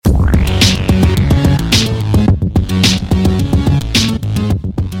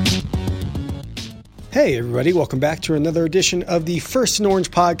Hey everybody, welcome back to another edition of the First and Orange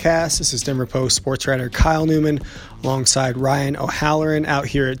podcast. This is Denver Post sports writer Kyle Newman alongside Ryan O'Halloran out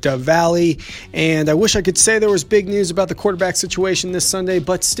here at Dove Valley. And I wish I could say there was big news about the quarterback situation this Sunday,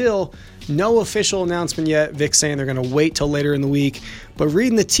 but still no official announcement yet. Vic saying they're going to wait till later in the week. But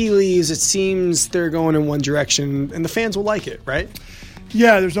reading the tea leaves, it seems they're going in one direction and the fans will like it, right?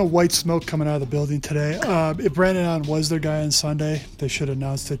 Yeah, there's no white smoke coming out of the building today. If Brandon Allen was their guy on Sunday, they should have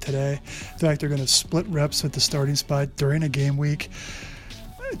announced it today. In fact, they're going to split reps at the starting spot during a game week.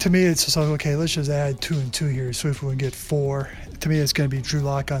 To me, it's just like, okay, let's just add 2 and 2 here, so if we can get 4. To me, it's going to be Drew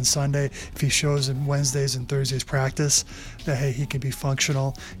Lock on Sunday. If he shows in Wednesdays and Thursdays practice that, hey, he can be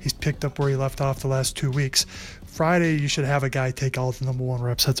functional. He's picked up where he left off the last 2 weeks. Friday, you should have a guy take all the number 1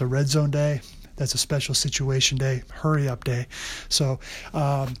 reps. That's a red zone day. That's a special situation day, hurry up day. So,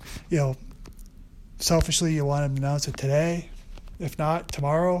 selfishly, you want him to announce it today. If not,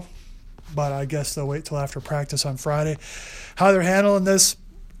 tomorrow. But I guess they'll wait till after practice on Friday. How they're handling this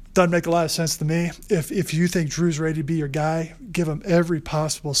doesn't make a lot of sense to me. If you think Drew's ready to be your guy, give him every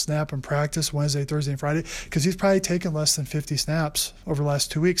possible snap in practice Wednesday, Thursday, and Friday, because he's probably taken less than 50 snaps over the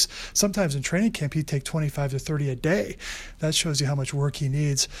last 2 weeks. Sometimes in training camp, he'd take 25 to 30 a day. That shows you how much work he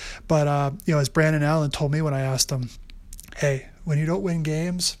needs. But, as Brandon Allen told me when I asked him, hey, when you don't win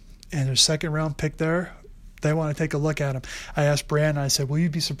games and there's a second-round pick there, they want to take a look at him. I asked Brandon, I said, will you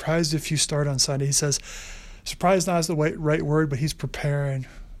be surprised if you start on Sunday? He says, surprised not is the right word, but he's preparing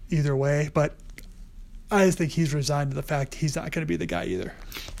either way. But I just think he's resigned to the fact he's not going to be the guy either.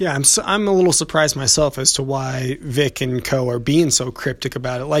 Yeah, I'm a little surprised myself as to why Vic and co are being so cryptic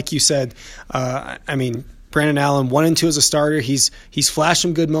about it. Like you said, Brandon Allen 1 and 2 as a starter. He's flashed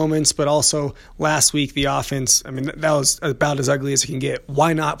some good moments, but also last week the offense, that was about as ugly as it can get.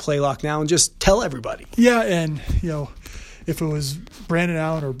 Why not play lock now and just tell everybody? Yeah, and if it was Brandon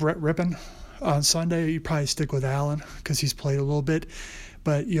Allen or Brett Rippon on Sunday, you probably stick with Allen because he's played a little bit.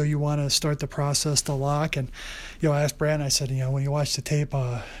 But, you want to start the process to lock. And, I asked Brandon, I said, when you watch the tape,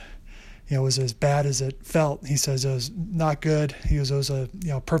 was it as bad as it felt? He says it was not good. It was a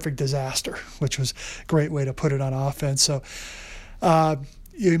perfect disaster, which was a great way to put it on offense. So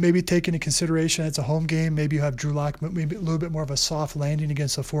you maybe take into consideration it's a home game. Maybe you have Drew Lock, maybe a little bit more of a soft landing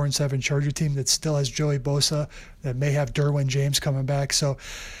against a 4-7 Charger team that still has Joey Bosa, that may have Derwin James coming back. So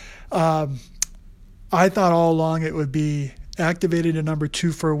I thought all along it would be activated a number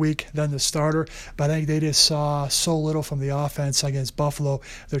 2 for a week, then the starter. But I think they just saw so little from the offense against Buffalo.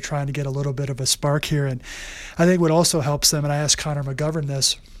 They're trying to get a little bit of a spark here. And I think what also helps them, and I asked Connor McGovern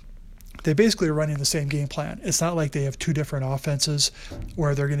this, they basically are running the same game plan. It's not like they have 2 different offenses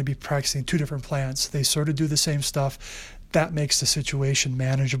where they're going to be practicing 2 different plans. They sort of do the same stuff. That makes the situation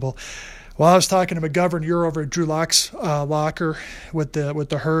manageable. While I was talking to McGovern, you're over at Drew Lock's locker with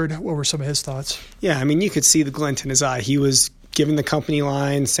the herd. What were some of his thoughts? Yeah, you could see the glint in his eye. He was giving the company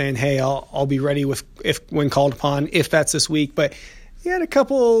line, saying, "Hey, I'll be ready when called upon, if that's this week." But he had a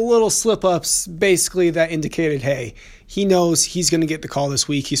couple little slip-ups, basically that indicated, hey, he knows he's going to get the call this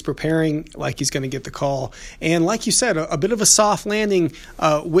week. He's preparing like he's going to get the call. And like you said, a bit of a soft landing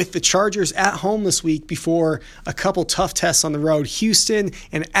with the Chargers at home this week before a couple tough tests on the road, Houston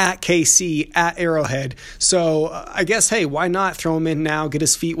and at KC, at Arrowhead. So I guess, hey, why not throw him in now, get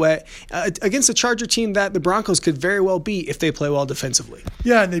his feet wet against a Charger team that the Broncos could very well beat if they play well defensively.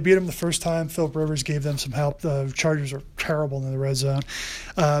 Yeah, and they beat them the first time. Philip Rivers gave them some help. The Chargers are terrible in the red zone.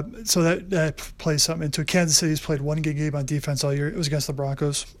 So that plays something into it. Kansas City's played 1 game on defense all year. It was against the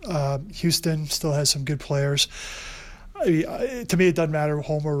Broncos. Houston still has some good players. To me, it doesn't matter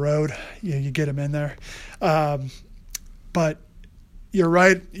home or road. You get them in there. But you're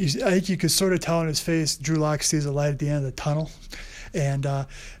right. I think you could sort of tell in his face Drew Lock sees a light at the end of the tunnel. And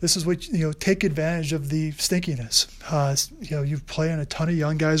this is what, take advantage of the stinkiness. You've played a ton of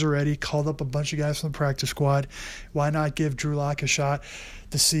young guys already, called up a bunch of guys from the practice squad. Why not give Drew Lock a shot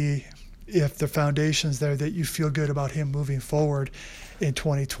to see if the foundation's there that you feel good about him moving forward in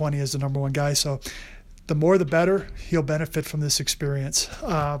 2020 as the number 1 guy. So the more the better, he'll benefit from this experience.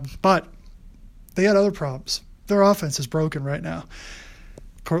 But they had other problems. Their offense is broken right now.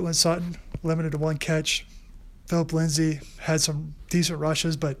 Cortland Sutton, limited to 1 catch. Philip Lindsay had some decent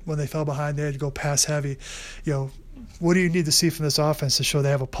rushes, but when they fell behind, they had to go pass heavy. What do you need to see from this offense to show they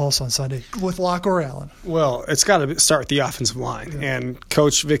have a pulse on Sunday with Lock or Allen? Well, it's got to start with the offensive line. Yeah. And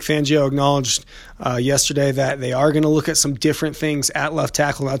Coach Vic Fangio acknowledged yesterday that they are going to look at some different things at left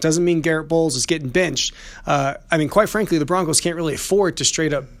tackle. Now, it doesn't mean Garrett Bowles is getting benched. Quite frankly, the Broncos can't really afford to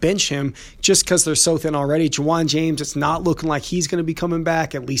straight up bench him just because they're so thin already. Juwan James, it's not looking like he's going to be coming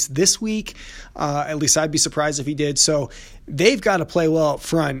back at least this week. At least I'd be surprised if he did. So they've got to play well up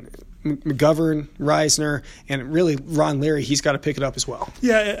front. McGovern, Reisner, and really Ron Leary, he's got to pick it up as well.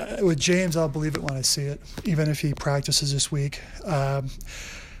 Yeah, with James, I'll believe it when I see it, even if he practices this week. I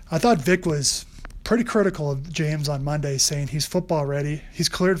thought Vic was pretty critical of James on Monday, saying he's football ready. He's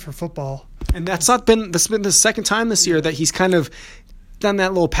cleared for football. And that's been the second time this year that he's kind of done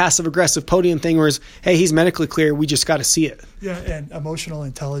that little passive-aggressive podium thing where it's, hey, he's medically clear, we just got to see it. Yeah, and emotional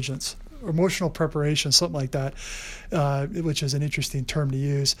intelligence, emotional preparation, something like that, which is an interesting term to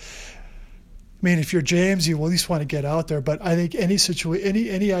use. I mean, if you're James, you at least want to get out there. But I think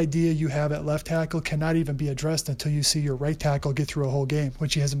any idea you have at left tackle cannot even be addressed until you see your right tackle get through a whole game,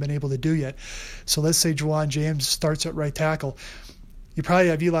 which he hasn't been able to do yet. So let's say Juwan James starts at right tackle. You probably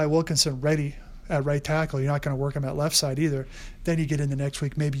have Eli Wilkinson ready at right tackle. You're not going to work him at left side either. Then you get into next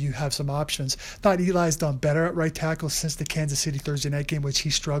week, maybe you have some options. Thought Eli's done better at right tackle since the Kansas City Thursday night game, which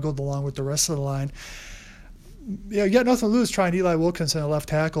he struggled along with the rest of the line. You got nothing to lose trying Eli Wilkinson at left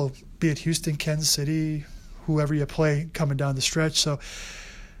tackle, be it Houston, Kansas City, whoever you play coming down the stretch. So,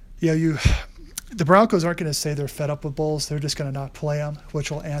 the Broncos aren't going to say they're fed up with Bowles. They're just going to not play them,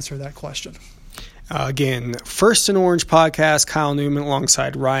 which will answer that question. Again, First and Orange podcast, Kyle Newman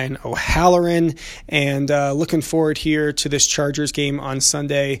alongside Ryan O'Halloran, and looking forward here to this Chargers game on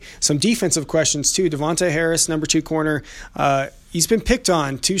Sunday. Some defensive questions too. Devontae Harris, number 2 corner, he's been picked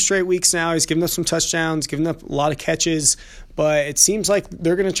on 2 straight weeks now. He's given up some touchdowns, given up a lot of catches, but it seems like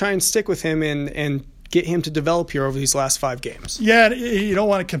they're going to try and stick with him and get him to develop here over these last 5 games. Yeah, you don't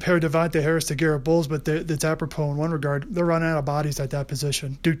want to compare Devontae Harris to Garrett Bowles, but that's apropos in one regard. They're running out of bodies at that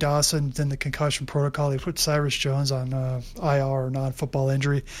position. Duke Dawson's in the concussion protocol. They put Cyrus Jones on IR, or non-football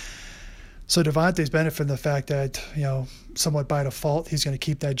injury. So Devontae's benefiting the fact that, somewhat by default, he's going to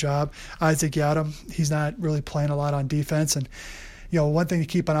keep that job. Isaac Yiadom, he's not really playing a lot on defense. And, one thing to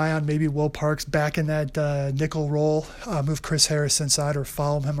keep an eye on, maybe Will Parks back in that nickel role, move Chris Harris inside or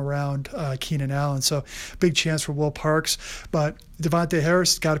follow him around Keenan Allen. So big chance for Will Parks. But Devontae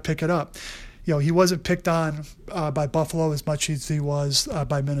Harris got to pick it up. He wasn't picked on by Buffalo as much as he was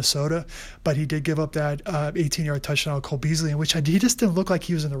by Minnesota, but he did give up that 18-yard touchdown to Cole Beasley, in which he just didn't look like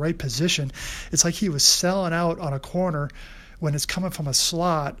he was in the right position. It's like he was selling out on a corner when it's coming from a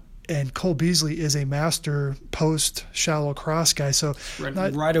slot, and Cole Beasley is a master post shallow cross guy. So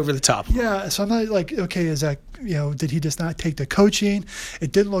right over the top. Yeah, so I'm not like, okay, is that, did he just not take the coaching?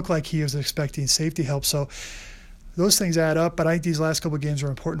 It didn't look like he was expecting safety help. So those things add up, but I think these last couple of games are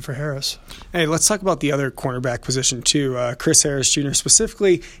important for Harris. Hey, let's talk about the other cornerback position too. Chris Harris Jr.,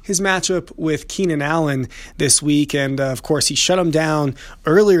 specifically his matchup with Keenan Allen this week. And, of course, he shut him down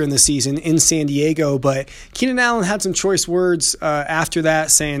earlier in the season in San Diego. But Keenan Allen had some choice words after that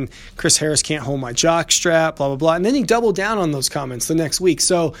saying, Chris Harris can't hold my jock strap, blah, blah, blah. And then he doubled down on those comments the next week.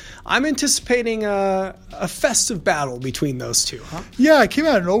 So I'm anticipating a festive battle between those two. Huh? Yeah, it came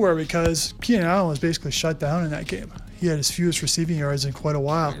out of nowhere because Keenan Allen was basically shut down in that game. He had his fewest receiving yards in quite a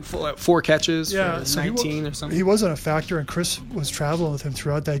while. 4 catches for 19 or something. He wasn't a factor, and Chris was traveling with him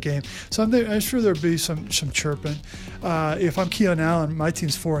throughout that game. So I'm sure there'll be some chirping. If I'm Keenan Allen, my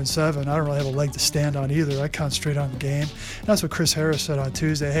team's 4-7. I don't really have a leg to stand on either. I concentrate on the game. And that's what Chris Harris said on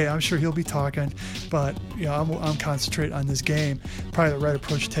Tuesday. Hey, I'm sure he'll be talking, but I'm concentrating on this game. Probably the right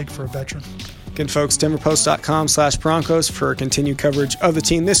approach to take for a veteran. Again, folks, denverpost.com/Broncos for continued coverage of the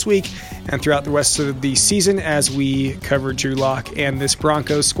team this week and throughout the rest of the season as we cover Drew Lock and this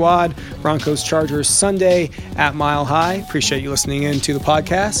Broncos squad. Broncos-Chargers Sunday at Mile High. Appreciate you listening in to the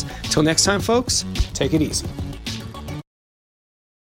podcast. Till next time, folks, take it easy.